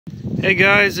Hey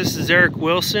guys, this is Eric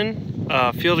Wilson,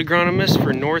 Field Agronomist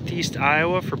for Northeast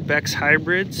Iowa for Beck's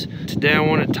Hybrids. Today I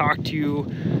want to talk to you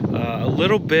a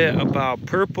little bit about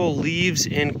purple leaves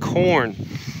in corn.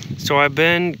 So I've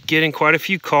been getting quite a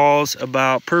few calls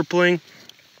about purpling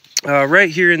right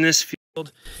here in this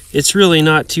field. It's really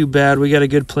not too bad. We got a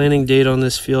good planting date on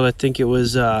this field. I think it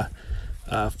was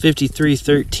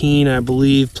 5313, I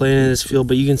believe, planted in this field.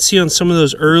 But you can see on some of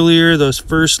those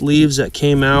first leaves that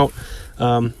came out,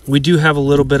 we do have a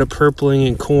little bit of purpling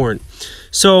in corn.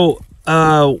 So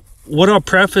what I'll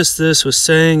preface this with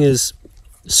saying is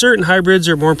certain hybrids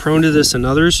are more prone to this than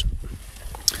others.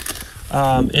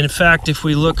 In fact, if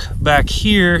we look back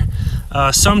here,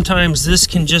 sometimes this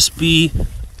can just be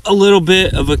a little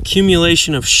bit of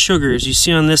accumulation of sugars. You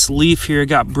see on this leaf here, it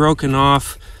got broken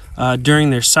off during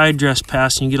their side dress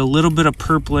pass, and you get a little bit of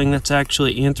purpling. That's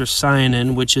actually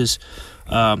anthocyanin, which is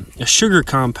a sugar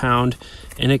compound,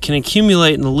 and it can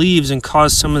accumulate in the leaves and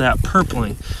cause some of that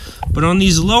purpling. But on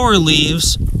these lower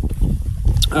leaves,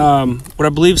 what I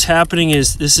believe is happening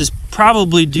is this is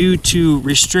probably due to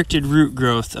restricted root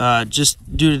growth, just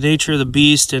due to the nature of the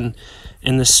beast and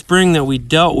the spring that we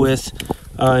dealt with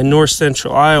in north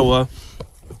central Iowa.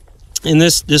 And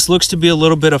this looks to be a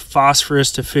little bit of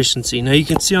phosphorus deficiency. Now you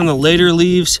can see on the later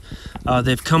leaves,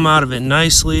 they've come out of it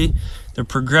nicely. They're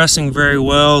progressing very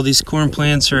well. These corn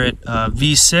plants are at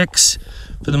V6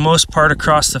 for the most part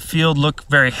across the field, look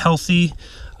very healthy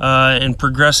and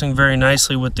progressing very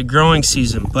nicely with the growing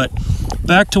season. But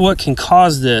back to what can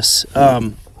cause this,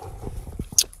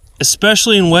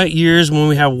 especially in wet years when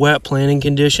we have wet planting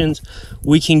conditions,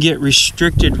 we can get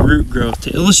restricted root growth.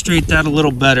 To illustrate that a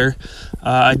little better,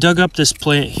 I dug up this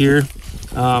plant here,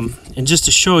 and just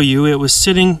to show you, it was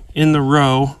sitting in the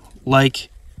row like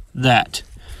that.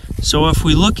 So if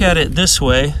we look at it this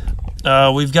way,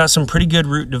 we've got some pretty good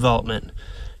root development.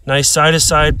 Nice side to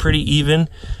side, pretty even.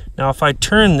 Now if I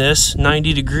turn this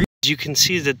 90 degrees, you can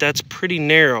see that that's pretty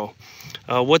narrow.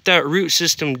 What that root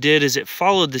system did is it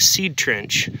followed the seed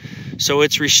trench. So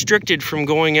it's restricted from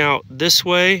going out this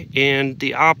way and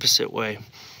the opposite way.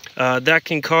 That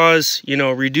can cause,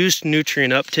 reduced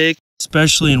nutrient uptake,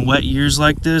 especially in wet years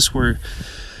like this where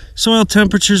soil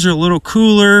temperatures are a little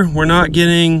cooler. We're not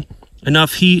getting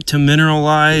enough heat to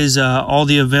mineralize all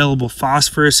the available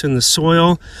phosphorus in the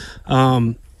soil.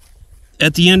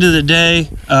 At the end of the day,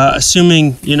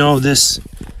 assuming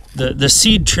the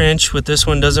seed trench with this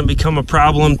one doesn't become a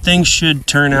problem, things should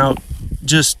turn out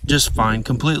just fine,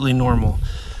 completely normal.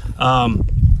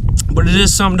 But it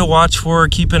is something to watch for,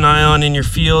 keep an eye on in your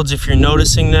fields. If you're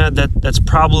noticing that's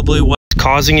probably what's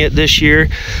causing it this year.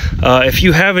 If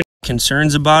you have any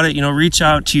concerns about it, reach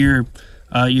out to your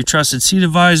trusted seed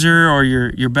advisor or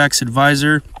your Beck's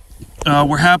advisor.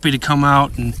 We're happy to come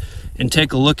out and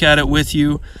take a look at it with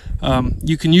you.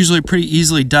 You can usually pretty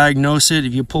easily diagnose it.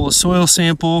 If you pull a soil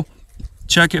sample,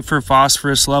 check it for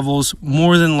phosphorus levels,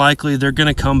 more than likely they're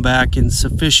going to come back in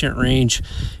sufficient range.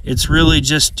 It's really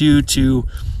just due to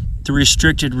the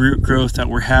restricted root growth that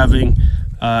we're having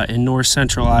in north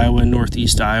central Iowa and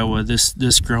northeast Iowa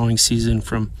this growing season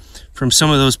from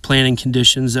some of those planting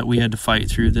conditions that we had to fight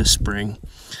through this spring.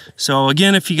 So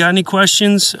again, if you got any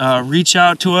questions, reach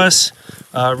out to us,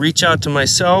 reach out to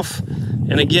myself.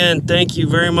 And again, thank you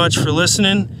very much for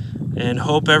listening, and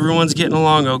hope everyone's getting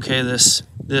along okay this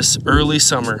early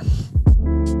summer.